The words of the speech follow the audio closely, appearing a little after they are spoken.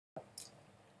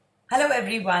Hello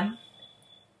everyone.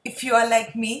 If you are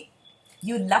like me,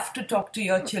 you love to talk to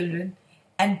your children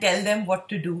and tell them what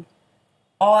to do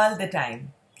all the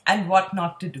time and what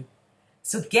not to do.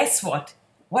 So guess what?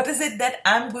 What is it that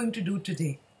I'm going to do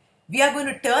today? We are going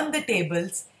to turn the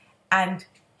tables, and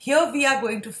here we are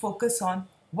going to focus on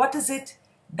what is it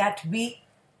that we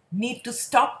need to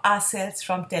stop ourselves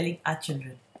from telling our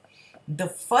children. The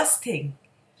first thing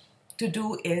to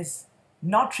do is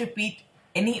not repeat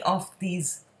any of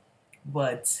these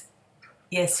words.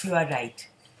 Yes, you are right.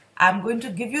 I'm going to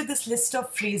give you this list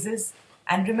of phrases,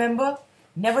 and remember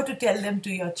never to tell them to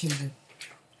your children.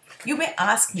 You may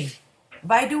ask me,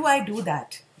 why do I do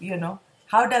that?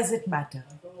 How does it matter?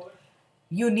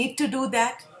 You need to do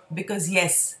that because,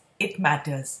 yes, it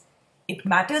matters. It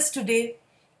matters today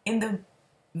in the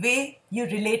way you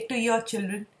relate to your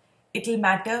children. It will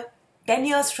matter 10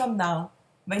 years from now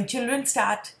when children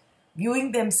start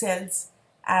viewing themselves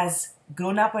as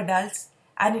grown-up adults,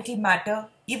 and it will matter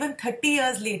even 30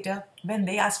 years later when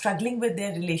they are struggling with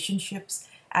their relationships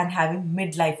and having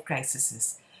midlife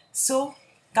crises. So,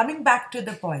 coming back to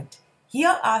the point,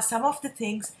 here are some of the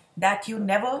things that you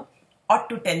never ought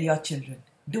to tell your children.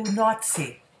 Do not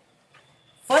say.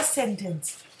 First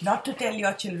sentence not to tell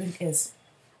your children is,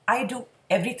 I do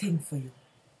everything for you.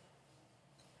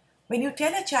 When you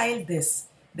tell a child this,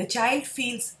 the child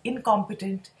feels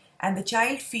incompetent and the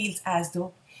child feels as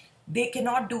though they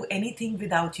cannot do anything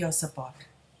without your support.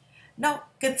 Now,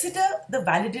 consider the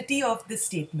validity of this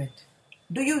statement.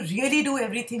 Do you really do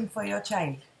everything for your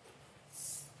child?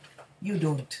 You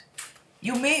don't.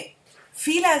 You may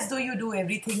feel as though you do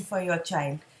everything for your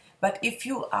child, but if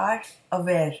you are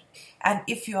aware and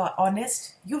if you are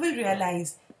honest, you will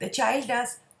realize the child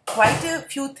does quite a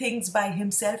few things by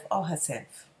himself or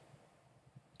herself.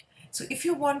 So if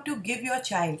you want to give your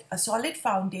child a solid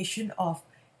foundation of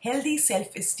healthy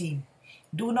self-esteem,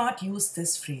 do not use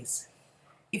this phrase.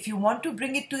 If you want to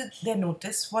bring it to their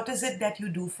notice, what is it that you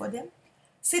do for them?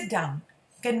 Sit down,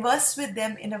 converse with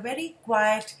them in a very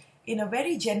quiet, in a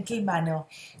very gentle manner,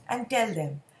 and tell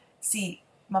them, see,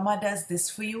 Mama does this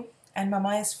for you, and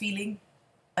Mama is feeling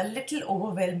a little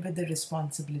overwhelmed with the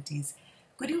responsibilities.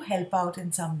 Could you help out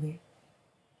in some way?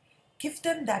 Give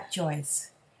them that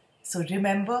choice. So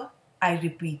remember, I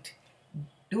repeat,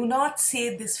 do not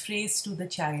say this phrase to the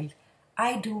child,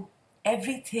 I do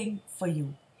everything for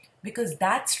you, because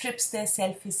that strips their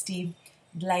self-esteem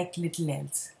like little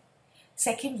else.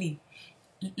 Secondly,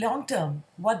 long term,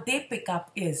 what they pick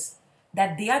up is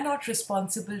that they are not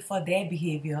responsible for their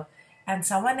behavior and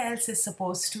someone else is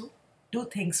supposed to do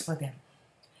things for them.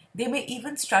 They may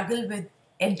even struggle with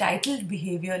entitled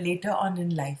behavior later on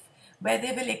in life, where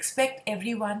they will expect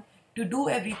everyone to do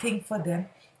everything for them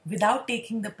without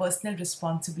taking the personal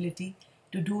responsibility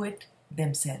to do it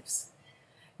themselves.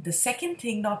 The second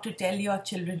thing not to tell your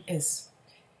children is,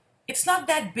 it's not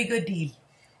that big a deal,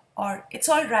 or it's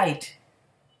all right.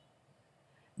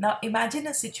 Now imagine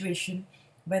a situation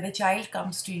where the child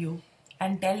comes to you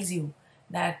and tells you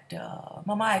that,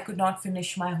 Mama, I could not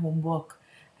finish my homework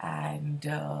and,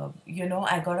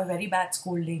 I got a very bad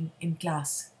scolding in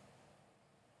class.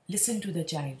 Listen to the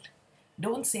child.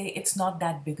 Don't say it's not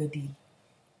that big a deal.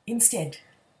 Instead,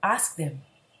 ask them,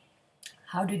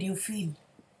 how did you feel?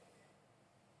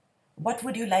 What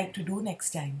would you like to do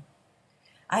next time?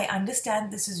 I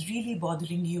understand this is really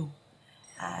bothering you.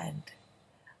 And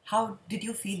how did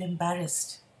you feel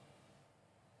embarrassed?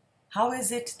 How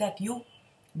is it that you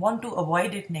want to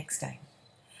avoid it next time?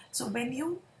 So when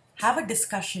you have a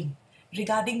discussion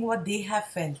regarding what they have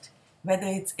felt, whether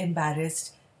it's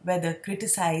embarrassed, whether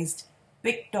criticized,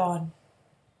 picked on,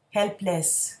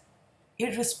 helpless,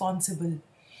 irresponsible,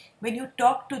 when you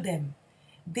talk to them,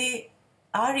 they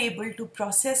are able to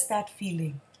process that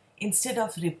feeling instead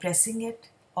of repressing it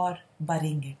or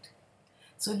burying it.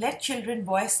 So let children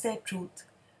voice their truth.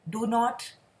 Do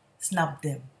not snub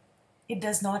them. It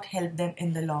does not help them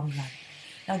in the long run.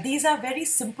 Now, these are very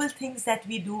simple things that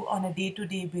we do on a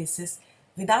day-to-day basis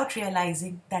without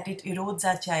realizing that it erodes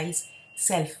our child's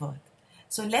self-worth.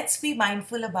 So let's be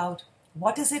mindful about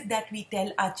what is it that we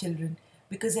tell our children,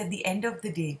 because at the end of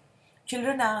the day,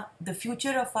 children are the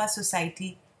future of our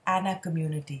society and our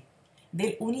community.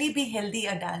 They'll only be healthy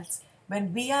adults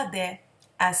when we are there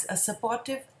as a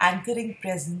supportive, anchoring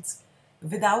presence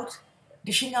without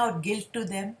dishing out guilt to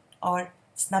them or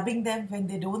snubbing them when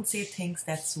they don't say things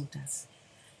that suit us.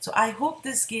 So I hope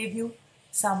this gave you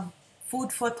some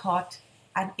food for thought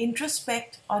and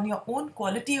introspect on your own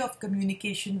quality of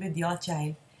communication with your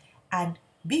child, and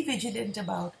be vigilant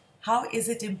about how is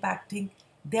it impacting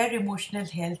their emotional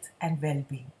health and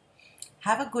well-being.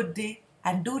 Have a good day,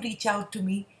 and do reach out to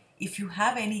me if you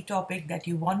have any topic that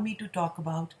you want me to talk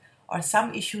about or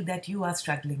some issue that you are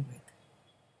struggling with.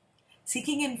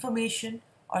 Seeking information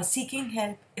or seeking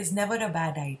help is never a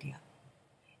bad idea.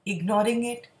 Ignoring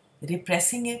it,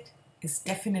 repressing it is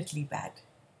definitely bad.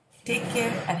 Take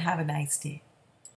care and have a nice day.